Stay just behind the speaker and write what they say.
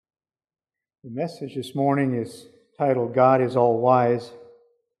The message this morning is titled, God is All Wise,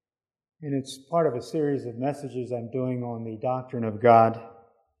 and it's part of a series of messages I'm doing on the doctrine of God.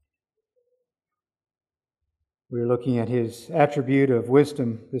 We're looking at His attribute of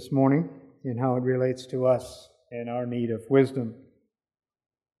wisdom this morning and how it relates to us and our need of wisdom.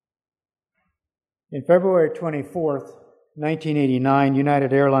 In February 24th, 1989,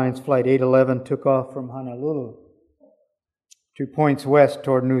 United Airlines Flight 811 took off from Honolulu to points west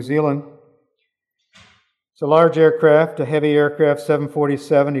toward New Zealand. It's a large aircraft, a heavy aircraft,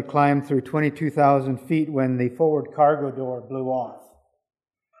 747. He climbed through 22,000 feet when the forward cargo door blew off.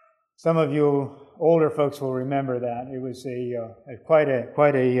 Some of you older folks will remember that. It was quite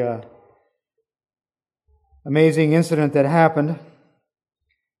a amazing incident that happened.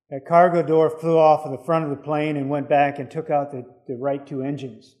 That cargo door flew off of the front of the plane and went back and took out the right two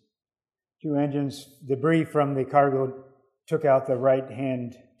engines. Debris from the cargo took out the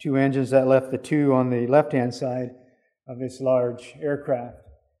right-hand two engines that left the two on the left-hand side of this large aircraft.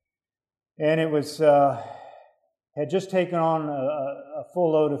 And it was had just taken on a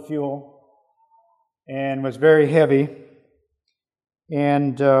full load of fuel and was very heavy.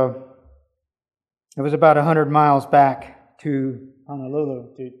 And it was about 100 miles back to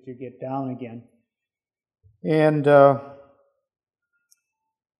Honolulu to get down again. And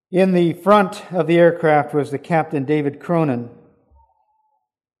in the front of the aircraft was the captain, David Cronin.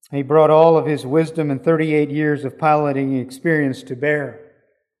 He brought all of his wisdom and 38 years of piloting experience to bear.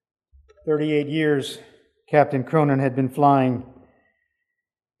 38 years Captain Cronin had been flying.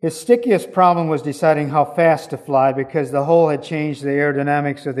 His stickiest problem was deciding how fast to fly because the hull had changed the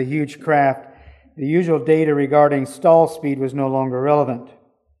aerodynamics of the huge craft. The usual data regarding stall speed was no longer relevant.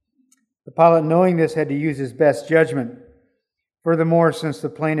 The pilot, knowing this, had to use his best judgment. Furthermore, since the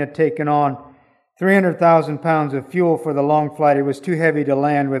plane had taken on 300,000 pounds of fuel for the long flight, it was too heavy to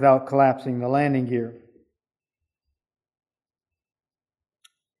land without collapsing the landing gear.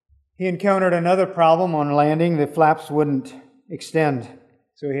 He encountered another problem on landing. The flaps wouldn't extend,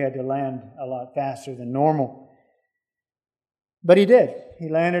 so he had to land a lot faster than normal. But he did. He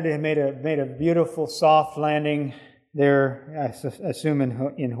landed and made a beautiful, soft landing there, I assume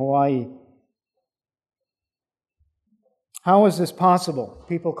in Hawaii. How was this possible?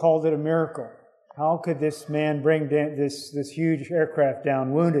 People called it a miracle. How could this man bring this huge aircraft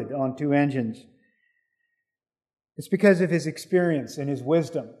down wounded on two engines? It's because of his experience and his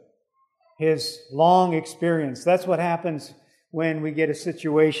wisdom, his long experience. That's what happens when we get a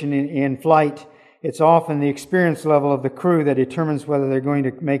situation in flight. It's often the experience level of the crew that determines whether they're going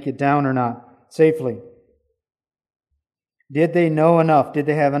to make it down or not safely. Did they know enough? Did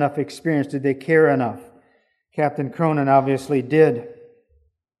they have enough experience? Did they care enough? Captain Cronin obviously did.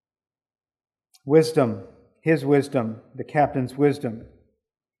 Wisdom, his wisdom, the captain's wisdom.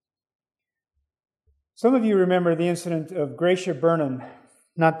 Some of you remember the incident of Gracia Burnham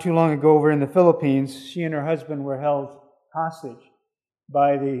not too long ago over in the Philippines. She and her husband were held hostage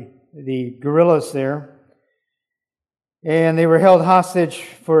by the guerrillas there. And they were held hostage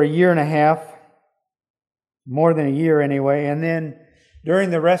for a year and a half, more than a year anyway. And then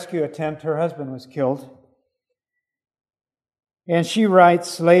during the rescue attempt, her husband was killed. And she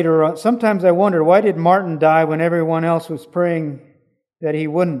writes later on, sometimes I wonder, why did Martin die when everyone else was praying that he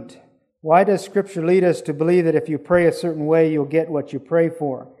wouldn't? Why does Scripture lead us to believe that if you pray a certain way, you'll get what you pray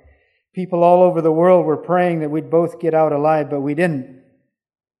for? People all over the world were praying that we'd both get out alive, but we didn't.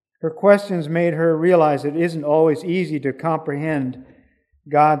 Her questions made her realize it isn't always easy to comprehend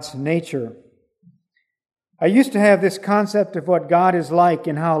God's nature. I used to have this concept of what God is like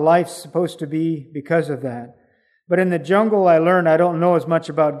and how life's supposed to be because of that. But in the jungle, I learned I don't know as much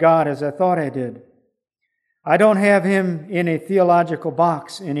about God as I thought I did. I don't have Him in a theological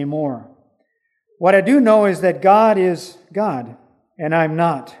box anymore. What I do know is that God is God, and I'm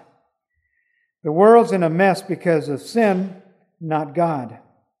not. The world's in a mess because of sin, not God.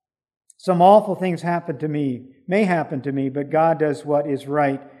 Some awful things may happen to me, but God does what is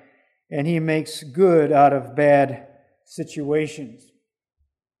right, and He makes good out of bad situations.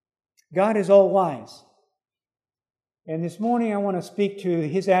 God is all wise. And this morning I want to speak to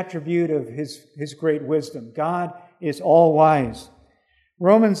His attribute of His great wisdom. God is all wise.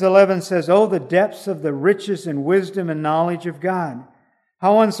 Romans 11 says, "Oh, the depths of the riches and wisdom and knowledge of God!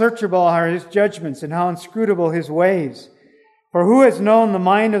 How unsearchable are His judgments and how inscrutable His ways! For who has known the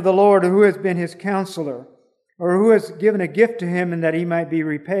mind of the Lord, or who has been His counselor, or who has given a gift to Him and that He might be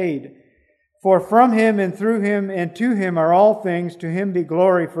repaid? For from Him and through Him and to Him are all things, to Him be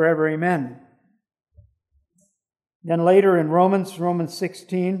glory forever. Amen." Then later in Romans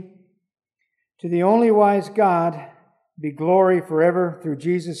 16, "To the only wise God be glory forever through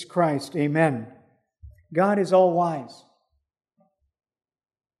Jesus Christ. Amen. God is all wise.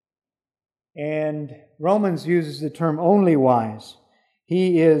 And Romans uses the term only wise.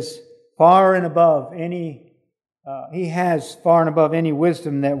 He is far and above any, He has far and above any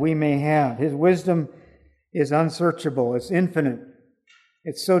wisdom that we may have. His wisdom is unsearchable. It's infinite.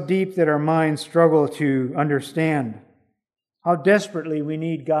 It's so deep that our minds struggle to understand how desperately we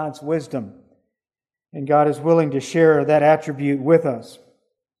need God's wisdom. And God is willing to share that attribute with us.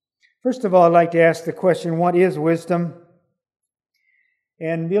 First of all, I'd like to ask the question, what is wisdom?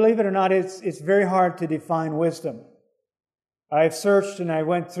 And believe it or not, it's very hard to define wisdom. I've searched and I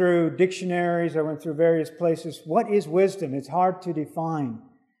went through dictionaries, I went through various places. What is wisdom? It's hard to define.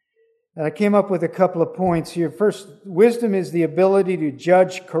 And I came up with a couple of points here. First, wisdom is the ability to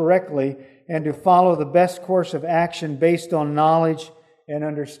judge correctly and to follow the best course of action based on knowledge and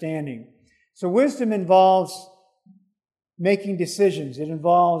understanding. So wisdom involves making decisions. It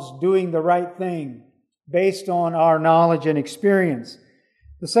involves doing the right thing based on our knowledge and experience.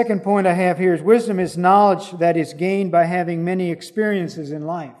 The second point I have here is wisdom is knowledge that is gained by having many experiences in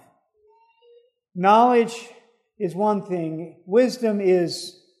life. Knowledge is one thing. Wisdom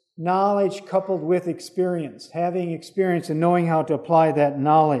is knowledge coupled with experience, having experience and knowing how to apply that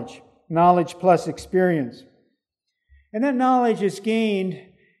knowledge. Knowledge plus experience. And that knowledge is gained,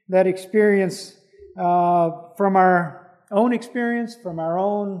 that experience, from our own experience, from our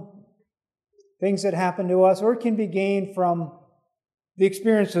own things that happen to us, or it can be gained from the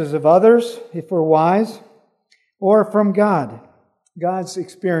experiences of others, if we're wise, or from God, God's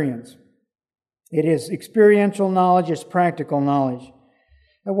experience. It is experiential knowledge, it's practical knowledge.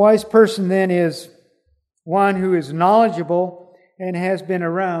 A wise person then is one who is knowledgeable and has been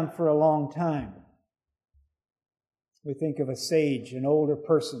around for a long time. We think of a sage, an older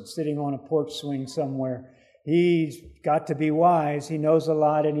person sitting on a porch swing somewhere. He's got to be wise, he knows a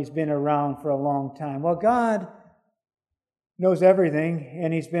lot, and he's been around for a long time. Well, God knows everything,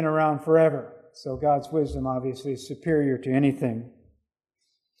 and He's been around forever. So God's wisdom obviously is superior to anything.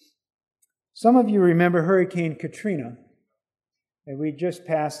 Some of you remember Hurricane Katrina. And we just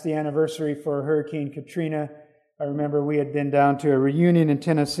passed the anniversary for Hurricane Katrina. I remember we had been down to a reunion in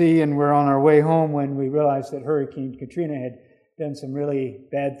Tennessee, and we're on our way home when we realized that Hurricane Katrina had done some really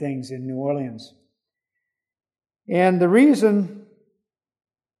bad things in New Orleans. And the reason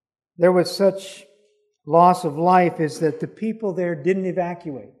there was such loss of life is that the people there didn't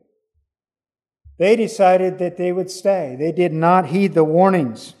evacuate. They decided that they would stay. They did not heed the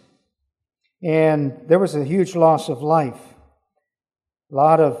warnings. And there was a huge loss of life. A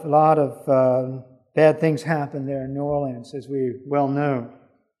lot of bad things happened there in New Orleans, as we well know.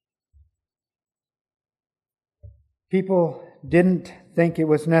 People didn't think it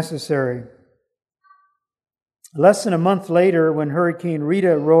was necessary. Less than a month later, when Hurricane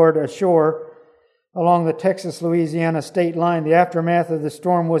Rita roared ashore along the Texas-Louisiana state line, the aftermath of the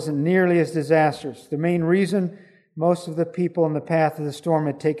storm wasn't nearly as disastrous. The main reason, most of the people in the path of the storm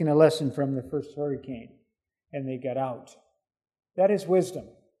had taken a lesson from the first hurricane, and they got out. That is wisdom.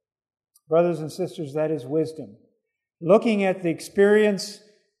 Brothers and sisters, that is wisdom. Looking at the experience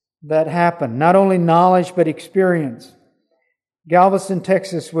that happened, not only knowledge, but experience. Galveston,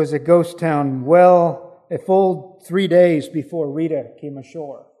 Texas was a ghost town a full 3 days before Rita came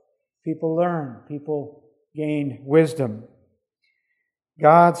ashore. People learned. People gained wisdom.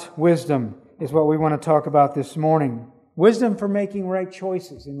 God's wisdom is what we want to talk about this morning. Wisdom for making right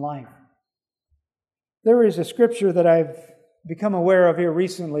choices in life. There is a scripture that I've become aware of here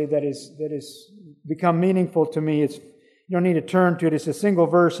recently that is become meaningful to me. You don't need to turn to it. It's a single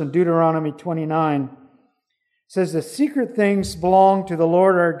verse in Deuteronomy 29. It says, "The secret things belong to the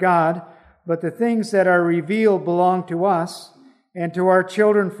Lord our God, but the things that are revealed belong to us and to our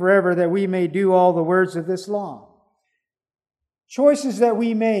children forever, that we may do all the words of this law." Choices that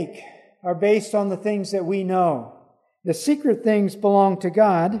we make are based on the things that we know. The secret things belong to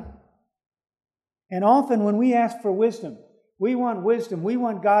God. And often when we ask for wisdom, we want wisdom. We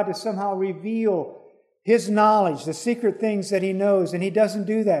want God to somehow reveal His knowledge, the secret things that He knows, and He doesn't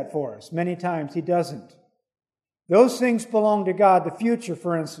do that for us. Many times He doesn't. Those things belong to God. The future,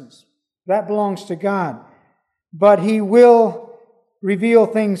 for instance, that belongs to God. But He will reveal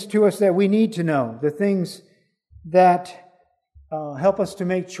things to us that we need to know, the things that help us to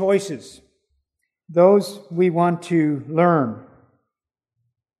make choices. Those we want to learn.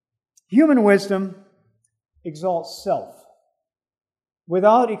 Human wisdom exalts self.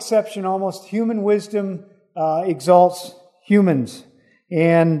 Without exception, almost human wisdom exalts humans.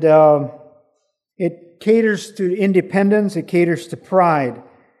 And it caters to independence, it caters to pride.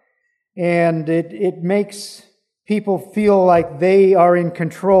 And it makes people feel like they are in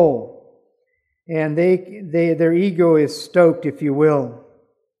control, and their ego is stoked, if you will.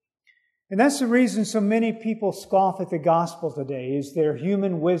 And that's the reason so many people scoff at the gospel today, is their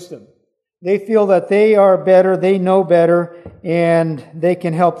human wisdom. They feel that they are better, they know better, and they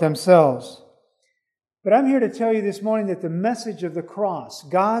can help themselves. But I'm here to tell you this morning that the message of the cross,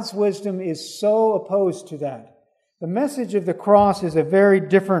 God's wisdom, is so opposed to that. The message of the cross is a very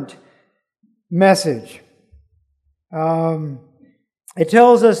different message. It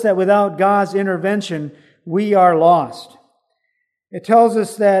tells us that without God's intervention, we are lost. It tells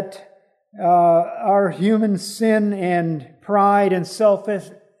us that our human sin and pride and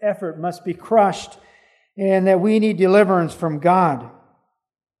self-effort must be crushed, and that we need deliverance from God.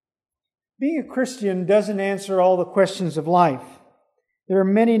 Being a Christian doesn't answer all the questions of life. There are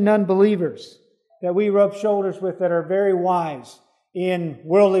many non-believers that we rub shoulders with that are very wise in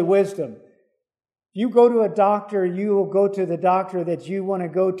worldly wisdom. You go to a doctor, you will go to the doctor that you want to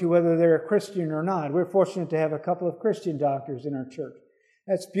go to, whether they're a Christian or not. We're fortunate to have a couple of Christian doctors in our church.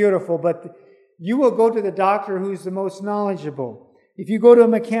 That's beautiful, but you will go to the doctor who's the most knowledgeable. If you go to a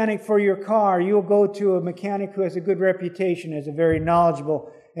mechanic for your car, you'll go to a mechanic who has a good reputation as a very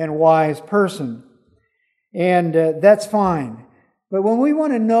knowledgeable and wise person. And that's fine. But when we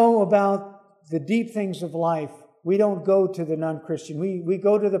want to know about the deep things of life, we don't go to the non-Christian. We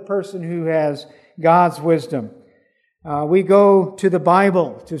go to the person who has God's wisdom. We go to the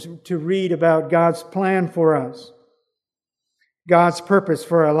Bible to read about God's plan for us, God's purpose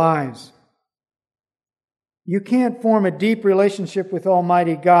for our lives. You can't form a deep relationship with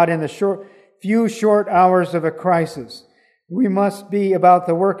Almighty God in the few short hours of a crisis. We must be about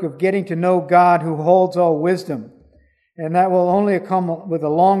the work of getting to know God who holds all wisdom. And that will only come with a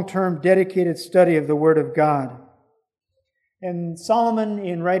long-term dedicated study of the Word of God. And Solomon,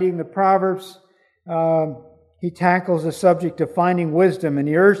 in writing the Proverbs, he tackles the subject of finding wisdom, and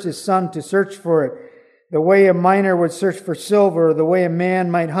he urged his son to search for it, the way a miner would search for silver, or the way a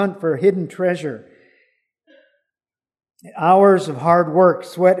man might hunt for hidden treasure. Hours of hard work,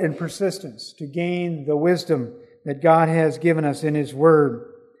 sweat, and persistence to gain the wisdom that God has given us in His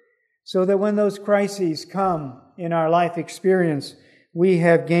Word, so that when those crises come in our life experience, we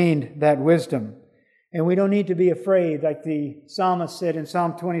have gained that wisdom. And we don't need to be afraid, like the psalmist said in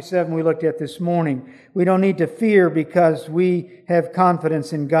Psalm 27 we looked at this morning. We don't need to fear because we have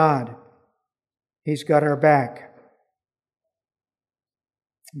confidence in God. He's got our back.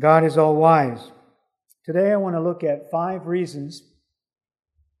 God is all wise. Today I want to look at 5 reasons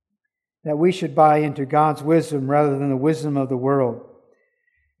that we should buy into God's wisdom rather than the wisdom of the world.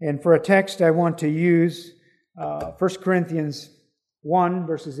 And for a text I want to use 1 Corinthians 1,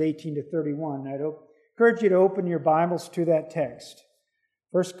 verses 18 to 31. I'd encourage you to open your Bibles to that text.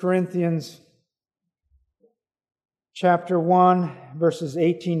 1 Corinthians chapter 1, verses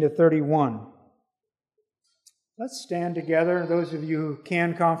 18 to 31. Let's stand together, those of you who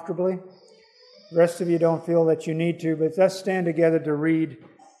can comfortably. The rest of you don't feel that you need to, but let's stand together to read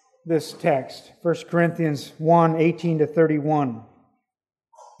this text. 1 Corinthians 1, 18 to 31.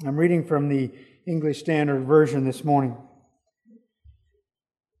 I'm reading from the English Standard Version this morning.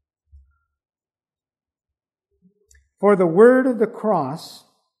 For the word of the cross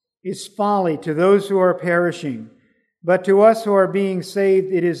is folly to those who are perishing, but to us who are being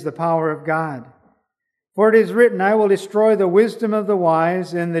saved it is the power of God. For it is written, I will destroy the wisdom of the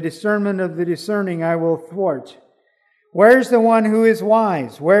wise, and the discernment of the discerning I will thwart. Where is the one who is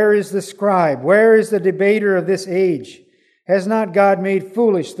wise? Where is the scribe? Where is the debater of this age? Has not God made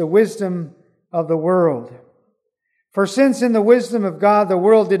foolish the wisdom of the world? For since in the wisdom of God the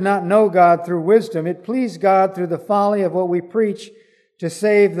world did not know God through wisdom, it pleased God through the folly of what we preach to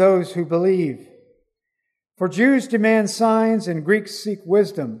save those who believe. For Jews demand signs and Greeks seek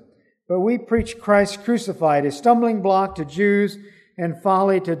wisdom, but we preach Christ crucified, a stumbling block to Jews and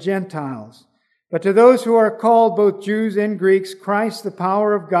folly to Gentiles. But to those who are called, both Jews and Greeks, Christ the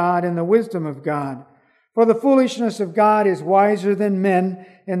power of God and the wisdom of God. For the foolishness of God is wiser than men,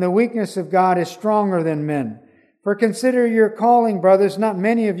 and the weakness of God is stronger than men. For consider your calling, brothers. Not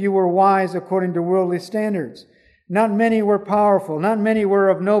many of you were wise according to worldly standards. Not many were powerful. Not many were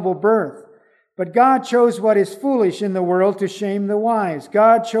of noble birth. But God chose what is foolish in the world to shame the wise.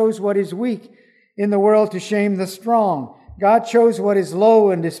 God chose what is weak in the world to shame the strong. God chose what is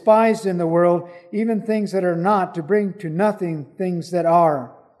low and despised in the world, even things that are not, to bring to nothing things that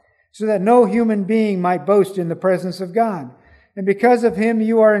are, so that no human being might boast in the presence of God. And because of Him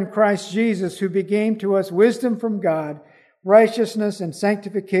you are in Christ Jesus, who became to us wisdom from God, righteousness and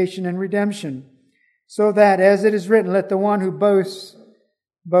sanctification and redemption, so that, as it is written, let the one who boasts,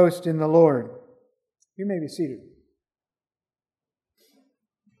 boast in the Lord. You may be seated.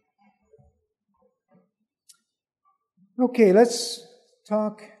 Okay, let's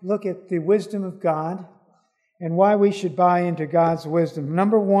look at the wisdom of God and why we should buy into God's wisdom.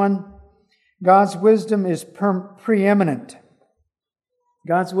 Number one, God's wisdom is preeminent.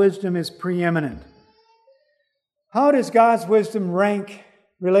 God's wisdom is preeminent. How does God's wisdom rank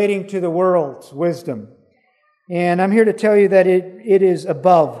relating to the world's wisdom? And I'm here to tell you that it is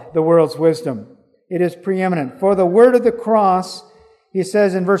above the world's wisdom. It is preeminent. For the word of the cross, he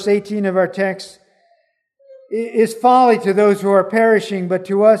says in verse 18 of our text, is folly to those who are perishing, but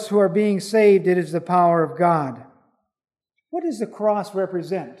to us who are being saved, it is the power of God. What does the cross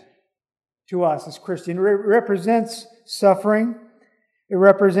represent to us as Christians? It represents suffering. It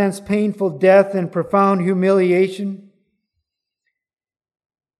represents painful death and profound humiliation.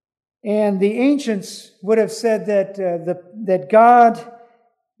 And the ancients would have said that God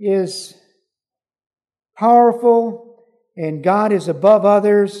is powerful and God is above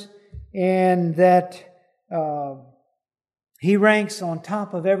others, and that He ranks on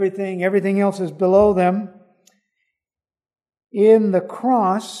top of everything. Everything else is below them. In the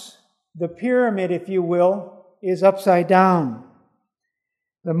cross, the pyramid, if you will, is upside down.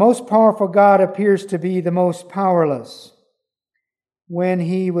 The most powerful God appears to be the most powerless when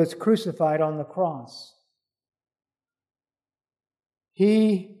He was crucified on the cross.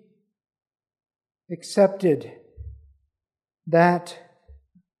 He accepted that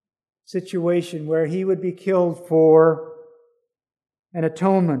situation where He would be killed for an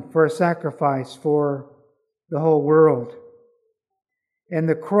atonement, for a sacrifice for the whole world. And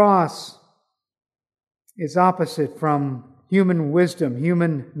the cross is opposite from human wisdom,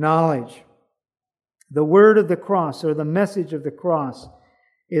 human knowledge. The word of the cross, or the message of the cross,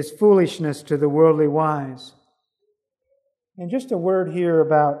 is foolishness to the worldly wise. And just a word here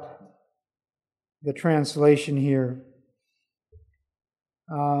about the translation here.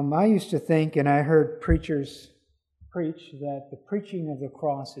 I used to think, and I heard preachers preach, that the preaching of the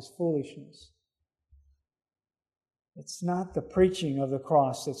cross is foolishness. It's not the preaching of the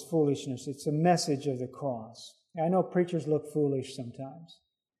cross that's foolishness. It's the message of the cross. I know preachers look foolish sometimes,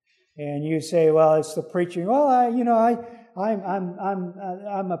 and you say, "Well, it's the preaching." Well, I'm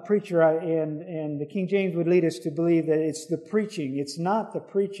a preacher, and the King James would lead us to believe that it's the preaching. It's not the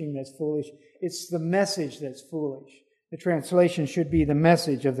preaching that's foolish. It's the message that's foolish. The translation should be the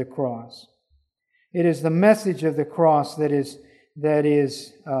message of the cross. It is the message of the cross that is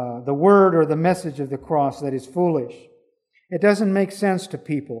the word or the message of the cross that is foolish. It doesn't make sense to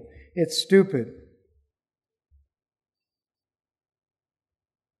people. It's stupid.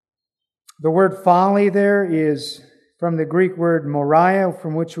 The word folly there is from the Greek word moria,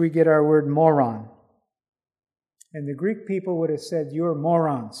 from which we get our word moron. And the Greek people would have said, "You're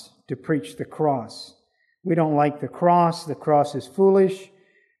morons to preach the cross. We don't like the cross. The cross is foolish.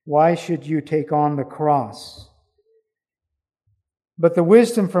 Why should you take on the cross?" But the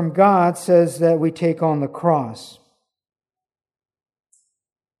wisdom from God says that we take on the cross.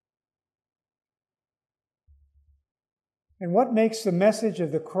 And what makes the message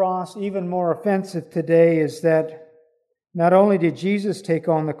of the cross even more offensive today is that not only did Jesus take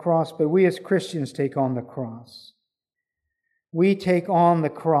on the cross, but we as Christians take on the cross. We take on the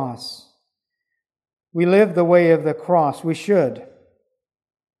cross. We live the way of the cross. We should.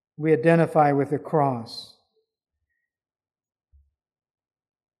 We identify with the cross.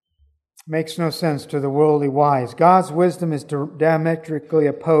 Makes no sense to the worldly wise. God's wisdom is diametrically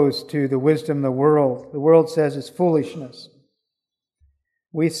opposed to the wisdom of the world. The world says it's foolishness.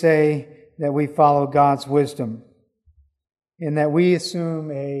 We say that we follow God's wisdom, in that we assume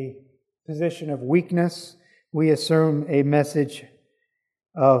a position of weakness. We assume a message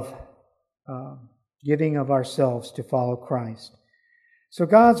of giving of ourselves to follow Christ. So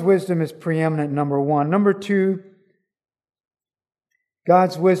God's wisdom is preeminent, number one. Number two,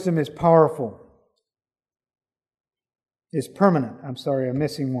 God's wisdom is powerful. Is permanent. I'm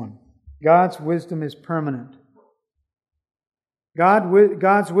missing one. God's wisdom is permanent.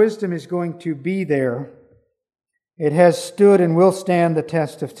 God's wisdom is going to be there. It has stood and will stand the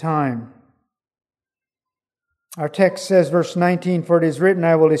test of time. Our text says, verse 19, "For it is written,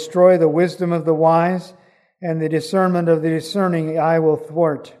 I will destroy the wisdom of the wise, and the discernment of the discerning I will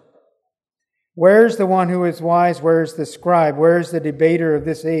thwart." Where is the one who is wise? Where is the scribe? Where is the debater of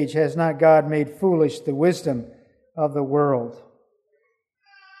this age? Has not God made foolish the wisdom of the world?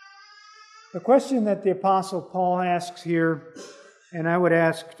 The question that the Apostle Paul asks here, and I would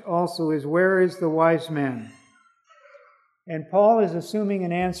ask also, is where is the wise man? And Paul is assuming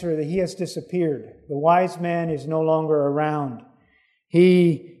an answer that he has disappeared. The wise man is no longer around.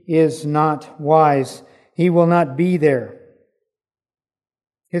 He is not wise. He will not be there.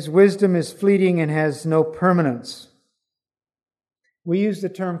 His wisdom is fleeting and has no permanence. We use the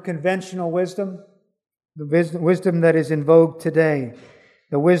term conventional wisdom, the wisdom that is in vogue today,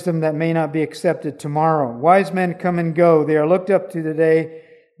 the wisdom that may not be accepted tomorrow. Wise men come and go. They are looked up to today.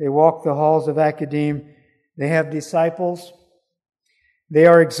 They walk the halls of academe. They have disciples. They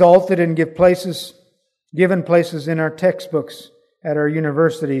are exalted and given places in our textbooks, at our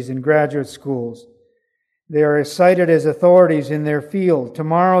universities and graduate schools. They are cited as authorities in their field.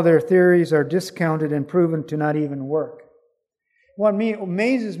 Tomorrow their theories are discounted and proven to not even work. What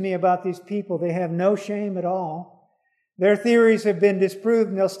amazes me about these people, they have no shame at all. Their theories have been disproved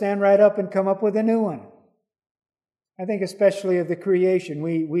and they'll stand right up and come up with a new one. I think especially of the creation.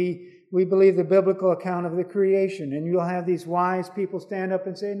 We believe the biblical account of the creation, and you'll have these wise people stand up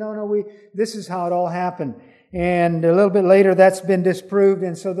and say, no, this is how it all happened. And a little bit later that's been disproved,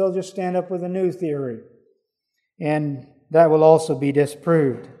 and so they'll just stand up with a new theory. And that will also be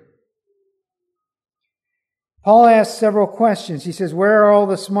disproved. Paul asks several questions. He says, where are all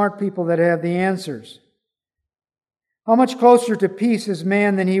the smart people that have the answers? How much closer to peace is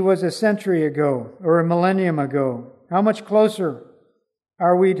man than he was a century ago or a millennium ago? How much closer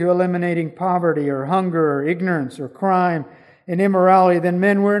are we to eliminating poverty or hunger or ignorance or crime and immorality than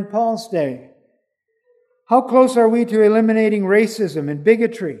men were in Paul's day? How close are we to eliminating racism and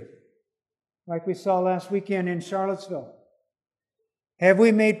bigotry, like we saw last weekend in Charlottesville? Have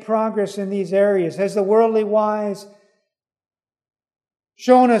we made progress in these areas? Has the worldly wise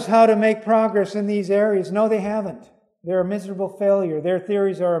shown us how to make progress in these areas? No, they haven't. They're a miserable failure. Their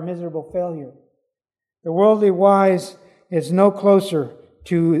theories are a miserable failure. The worldly wise is no closer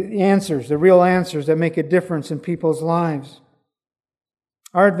to answers, the real answers that make a difference in people's lives.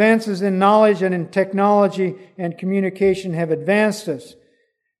 Our advances in knowledge and in technology and communication have advanced us.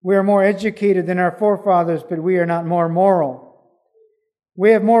 We are more educated than our forefathers, but we are not more moral.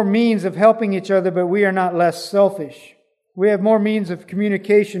 We have more means of helping each other, but we are not less selfish. We have more means of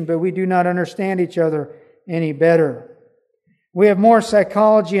communication, but we do not understand each other any better. We have more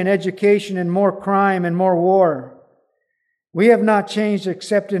psychology and education and more crime and more war. We have not changed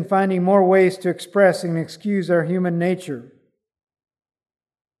except in finding more ways to express and excuse our human nature.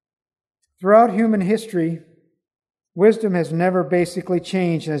 Throughout human history, wisdom has never basically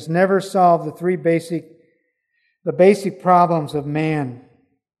changed and has never solved the basic problems of man.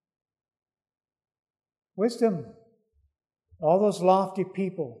 Wisdom, all those lofty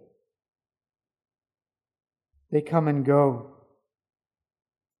people, they come and go.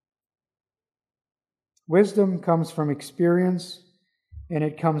 Wisdom comes from experience, and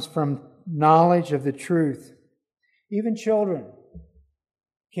it comes from knowledge of the truth. Even children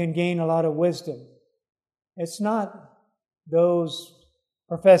can gain a lot of wisdom. It's not those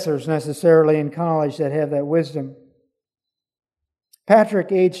professors necessarily in college that have that wisdom.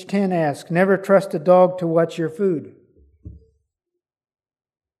 Patrick, age 10, asks, never trust a dog to watch your food.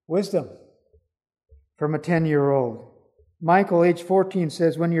 Wisdom from a 10-year-old. Michael, age 14,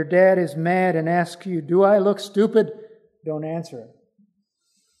 says, when your dad is mad and asks you, do I look stupid? Don't answer it.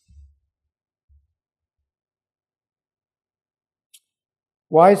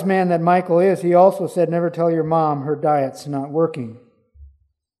 Wise man that Michael is, he also said, never tell your mom her diet's not working.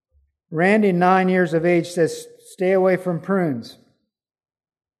 Randy, 9 years of age, says, stay away from prunes.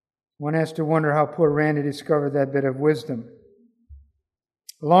 One has to wonder how poor Randy discovered that bit of wisdom.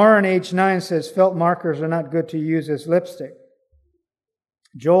 Lauren, age 9, says, felt markers are not good to use as lipstick.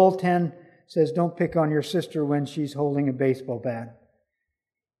 Joel, 10, says, don't pick on your sister when she's holding a baseball bat.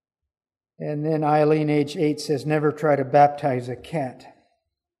 And then Eileen, age 8, says, never try to baptize a cat.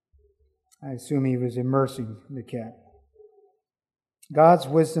 I assume he was immersing the cat. God's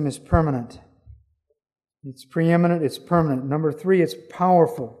wisdom is permanent. It's preeminent, it's permanent. Number 3, it's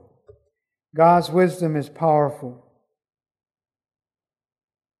powerful. God's wisdom is powerful.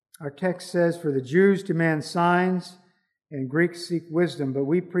 Our text says, for the Jews demand signs and Greeks seek wisdom, but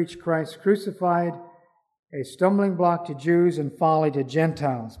we preach Christ crucified, a stumbling block to Jews and folly to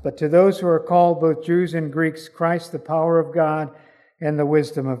Gentiles. But to those who are called, both Jews and Greeks, Christ the power of God and the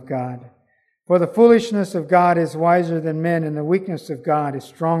wisdom of God. For the foolishness of God is wiser than men, and the weakness of God is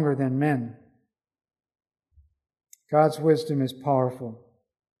stronger than men. God's wisdom is powerful.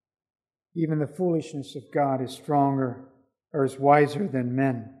 Even the foolishness of God is stronger or is wiser than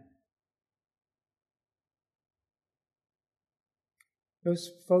men.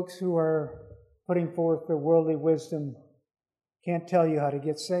 Those folks who are putting forth their worldly wisdom can't tell you how to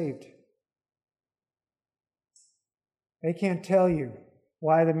get saved. They can't tell you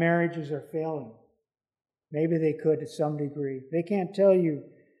why the marriages are failing. Maybe they could to some degree. They can't tell you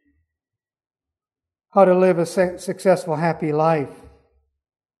how to live a successful, happy life.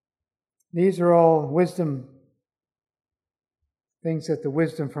 These are all wisdom things that the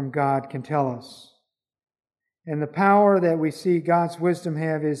wisdom from God can tell us. And the power that we see God's wisdom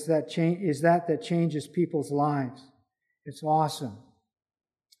have is that changes people's lives. It's awesome.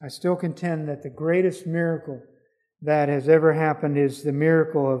 I still contend that the greatest miracle that has ever happened is the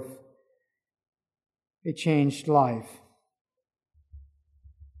miracle of a changed life.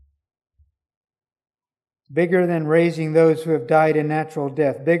 Bigger than raising those who have died a natural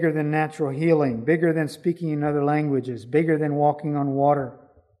death, bigger than natural healing, bigger than speaking in other languages, bigger than walking on water,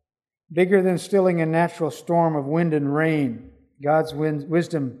 bigger than stilling a natural storm of wind and rain. God's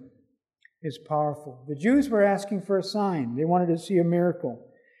wisdom is powerful. The Jews were asking for a sign. They wanted to see a miracle.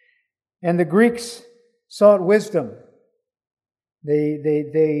 And the Greeks sought wisdom.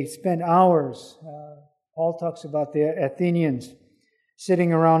 They spent hours. Paul talks about the Athenians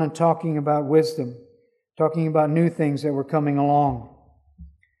sitting around and talking about wisdom, talking about new things that were coming along.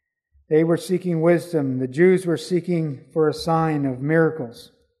 They were seeking wisdom. The Jews were seeking for a sign of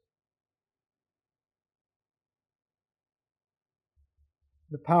miracles.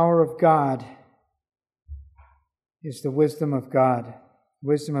 The power of God is the wisdom of God.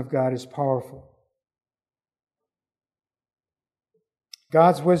 Wisdom of God is powerful.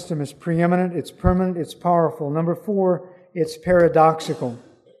 God's wisdom is preeminent, it's permanent, it's powerful. Number 4, it's paradoxical.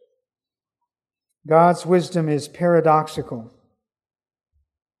 God's wisdom is paradoxical.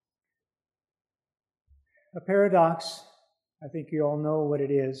 A paradox, I think you all know what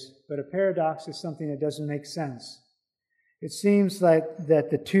it is, but a paradox is something that doesn't make sense. It seems like that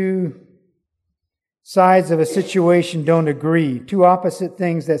the two sides of a situation don't agree. Two opposite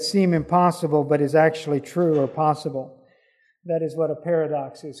things that seem impossible but is actually true or possible. That is what a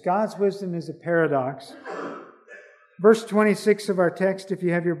paradox is. God's wisdom is a paradox. Verse 26 of our text, if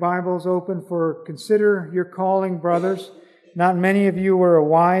you have your Bibles open, for consider your calling, brothers. Not many of you were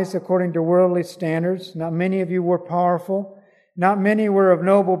wise according to worldly standards. Not many of you were powerful. Not many were of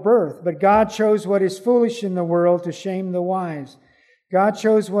noble birth. But God chose what is foolish in the world to shame the wise. God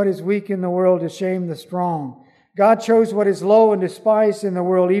chose what is weak in the world to shame the strong. God chose what is low and despised in the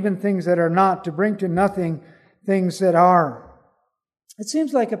world, even things that are not, to bring to nothing things that are. It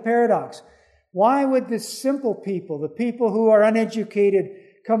seems like a paradox. Why would the simple people, the people who are uneducated,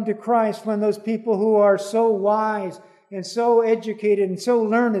 come to Christ when those people who are so wise and so educated and so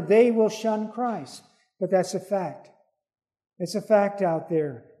learned, they will shun Christ? But that's a fact. It's a fact out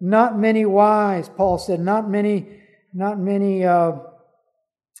there. Not many wise, Paul said, not many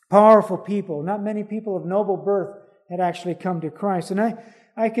powerful people, not many people of noble birth had actually come to Christ. And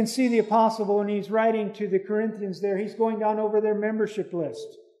I can see the apostle when he's writing to the Corinthians there, he's going down over their membership list.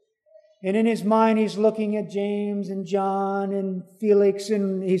 And in his mind, he's looking at James and John and Felix,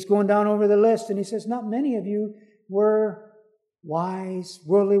 and he's going down over the list. And he says, not many of you were wise,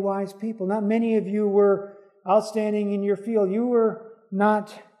 worldly wise people. Not many of you were outstanding in your field. You were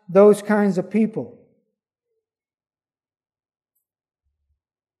not those kinds of people.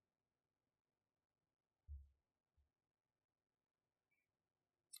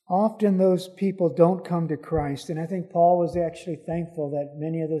 Often those people don't come to Christ, and I think Paul was actually thankful that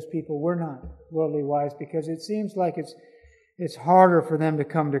many of those people were not worldly wise, because it seems like it's harder for them to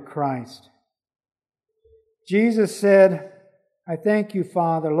come to Christ. Jesus said, I thank you,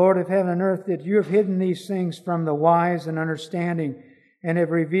 Father, Lord of heaven and earth, that you have hidden these things from the wise and understanding and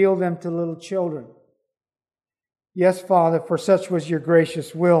have revealed them to little children. Yes, Father, for such was your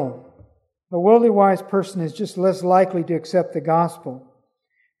gracious will. The worldly wise person is just less likely to accept the gospel,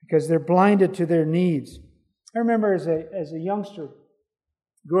 because they're blinded to their needs. I remember as a youngster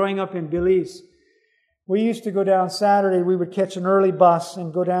growing up in Belize, we used to go down Saturday, we would catch an early bus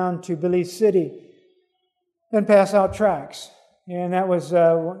and go down to Belize City and pass out tracts. And that was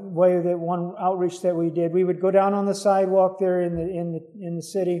one outreach that we did. We would go down on the sidewalk there in the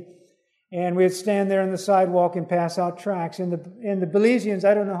city, and we'd stand there on the sidewalk and pass out tracts. And the Belizeans,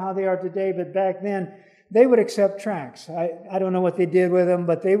 I don't know how they are today, but back then, they would accept tracts. I don't know what they did with them,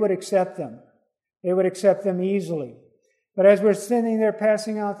 but they would accept them. They would accept them easily. But as we're standing there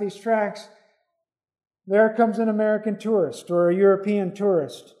passing out these tracts, there comes an American tourist or a European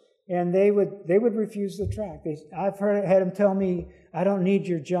tourist, and they would refuse the tract. I've had them tell me, I don't need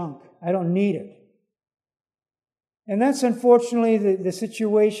your junk. I don't need it. And that's unfortunately the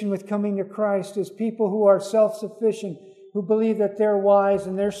situation with coming to Christ, is people who are self-sufficient, who believe that they're wise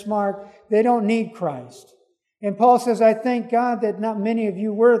and they're smart, they don't need Christ. And Paul says, I thank God that not many of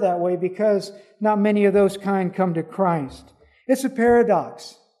you were that way, because not many of those kind come to Christ. It's a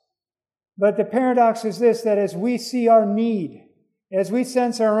paradox. But the paradox is this, that as we see our need, as we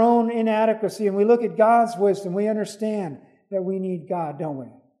sense our own inadequacy and we look at God's wisdom, we understand that we need God, don't we?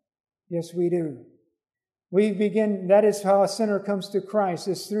 Yes, we do. That is how a sinner comes to Christ,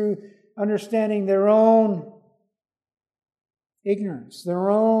 is through understanding their own ignorance, their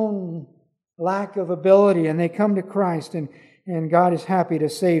own lack of ability, and they come to Christ, and God is happy to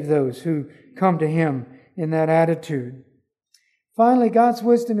save those who come to Him in that attitude. Finally, God's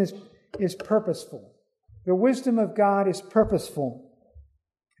wisdom is purposeful. The wisdom of God is purposeful.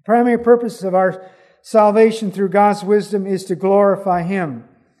 The primary purpose of our salvation through God's wisdom is to glorify Him.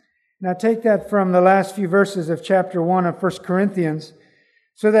 Now take that from the last few verses of chapter 1 of 1 Corinthians.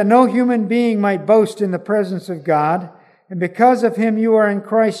 So that no human being might boast in the presence of God. And because of Him you are in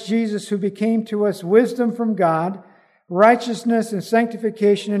Christ Jesus, who became to us wisdom from God, righteousness and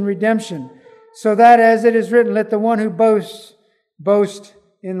sanctification and redemption. So that, as it is written, let the one who boasts, boast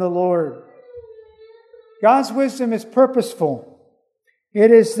in the Lord. God's wisdom is purposeful.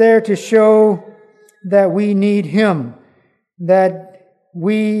 It is there to show that we need Him, that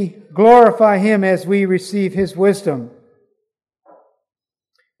we glorify Him as we receive His wisdom.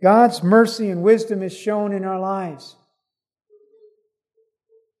 God's mercy and wisdom is shown in our lives.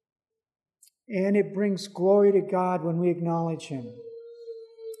 And it brings glory to God when we acknowledge Him.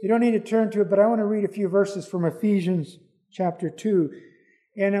 You don't need to turn to it, but I want to read a few verses from Ephesians chapter 2.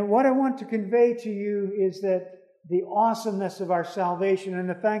 And what I want to convey to you is that the awesomeness of our salvation and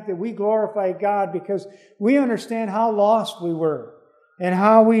the fact that we glorify God because we understand how lost we were and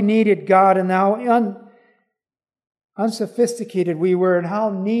how we needed God and how unsophisticated we were and how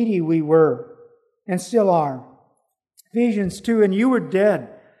needy we were and still are. Ephesians 2, and you were dead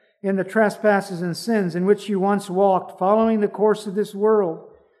in the trespasses and sins in which you once walked, following the course of this world,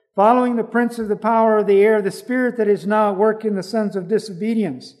 following the prince of the power of the air, the spirit that is now at work in the sons of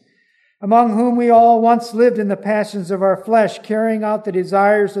disobedience, among whom we all once lived in the passions of our flesh, carrying out the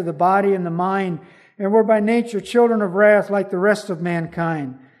desires of the body and the mind, and were by nature children of wrath like the rest of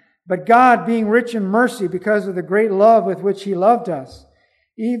mankind. But God, being rich in mercy because of the great love with which He loved us,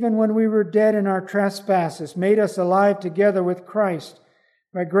 even when we were dead in our trespasses, made us alive together with Christ.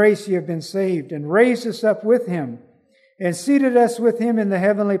 By grace you have been saved, and raised us up with Him, and seated us with Him in the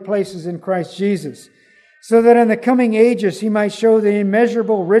heavenly places in Christ Jesus, so that in the coming ages He might show the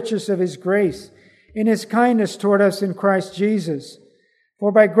immeasurable riches of His grace in His kindness toward us in Christ Jesus.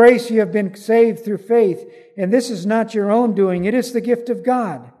 For by grace you have been saved through faith, and this is not your own doing, it is the gift of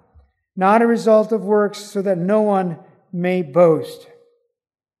God, not a result of works, so that no one may boast.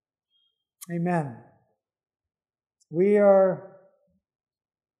 Amen. We are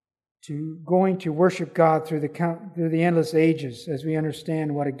going to worship God through the endless ages as we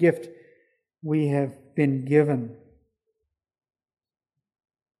understand what a gift we have been given.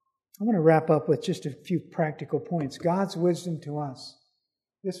 I'm going to wrap up with just a few practical points. God's wisdom to us.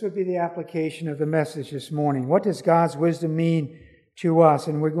 This would be the application of the message this morning. What does God's wisdom mean to us?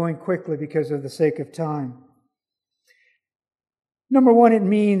 And we're going quickly because of the sake of time. Number one, it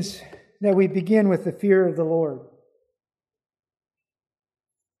means that we begin with the fear of the Lord.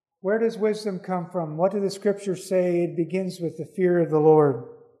 Where does wisdom come from? What do the Scriptures say? It begins with the fear of the Lord.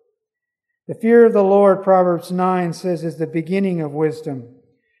 The fear of the Lord, Proverbs 9 says, is the beginning of wisdom,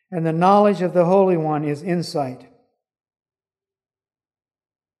 and the knowledge of the Holy One is insight.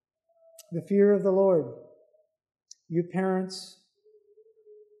 The fear of the Lord. You parents,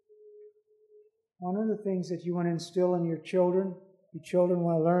 one of the things that you want to instill in your children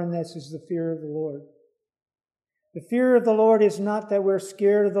want to learn this, is the fear of the Lord. The fear of the Lord is not that we're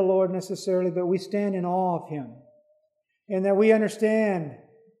scared of the Lord necessarily, but we stand in awe of Him. And that we understand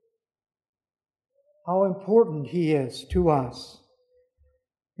how important He is to us.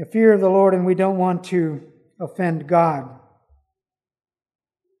 The fear of the Lord, and we don't want to offend God.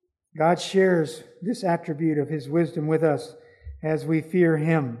 God shares this attribute of His wisdom with us as we fear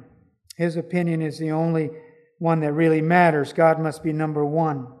Him. His opinion is the only one that really matters. God must be number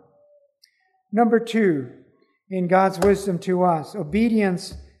one. Number two, in God's wisdom to us,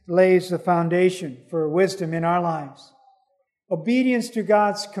 obedience lays the foundation for wisdom in our lives. Obedience to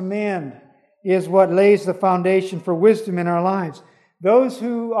God's command is what lays the foundation for wisdom in our lives. Those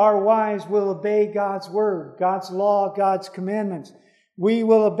who are wise will obey God's word, God's law, God's commandments. We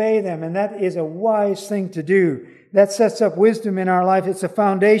will obey them, and that is a wise thing to do. That sets up wisdom in our life. It's a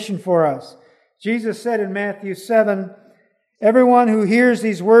foundation for us. Jesus said in Matthew 7, everyone who hears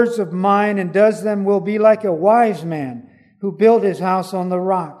these words of mine and does them will be like a wise man who built his house on the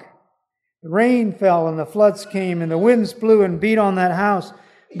rock. The rain fell and the floods came and the winds blew and beat on that house,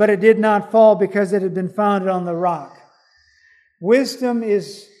 but it did not fall because it had been founded on the rock. Wisdom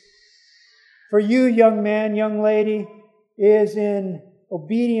is, for you, young man, young lady, is in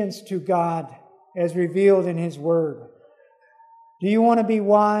obedience to God as revealed in His Word. Do you want to be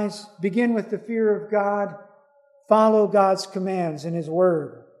wise? Begin with the fear of God. Follow God's commands in His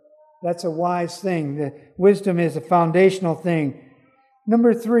Word. That's a wise thing. The wisdom is a foundational thing.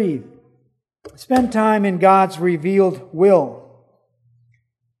 Number 3, spend time in God's revealed will.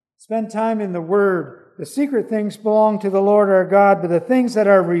 Spend time in the Word. The secret things belong to the Lord our God, but the things that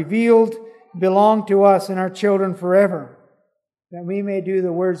are revealed belong to us and our children forever, that we may do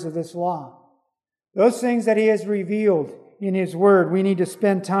the words of this law. Those things that He has revealed in His Word, we need to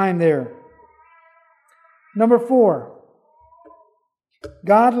spend time there. Number 4,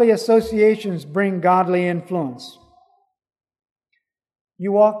 godly associations bring godly influence.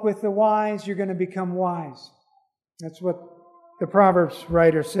 You walk with the wise, you're going to become wise. That's what the Proverbs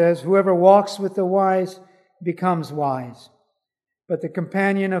writer says. Whoever walks with the wise becomes wise, but the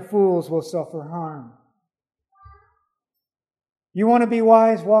companion of fools will suffer harm. You want to be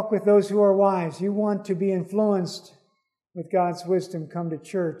wise? Walk with those who are wise. You want to be influenced with God's wisdom? Come to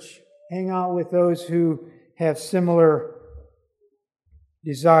church. Hang out with those who have similar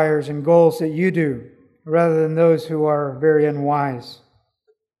desires and goals that you do, rather than those who are very unwise.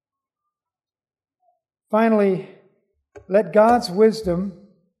 Finally, let God's wisdom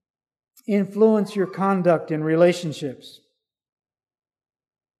influence your conduct in relationships.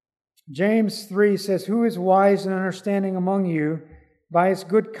 James 3 says, "Who is wise and understanding among you? By his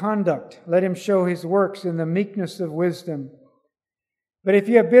good conduct, let him show his works in the meekness of wisdom. But if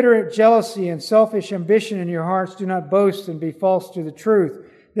you have bitter jealousy and selfish ambition in your hearts, do not boast and be false to the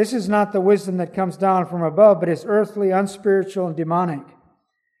truth. This is not the wisdom that comes down from above, but is earthly, unspiritual, and demonic.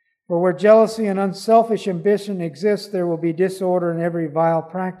 For where jealousy and unselfish ambition exist, there will be disorder and every vile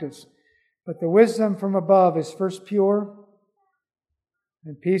practice. But the wisdom from above is first pure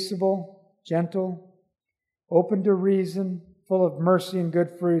and peaceable, gentle, open to reason, full of mercy and good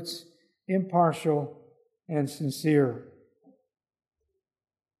fruits, impartial and sincere."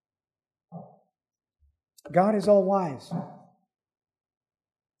 God is all wise.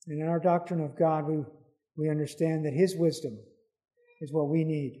 And in our doctrine of God, we understand that His wisdom is what we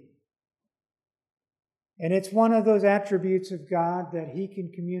need. And it's one of those attributes of God that He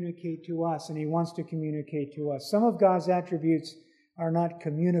can communicate to us, and He wants to communicate to us. Some of God's attributes are not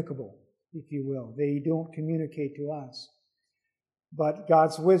communicable, if you will. They don't communicate to us. But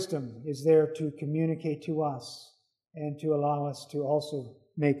God's wisdom is there to communicate to us and to allow us to also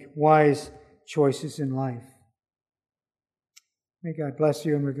make wise choices in life. May God bless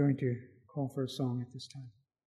you, and we're going to call for a song at this time.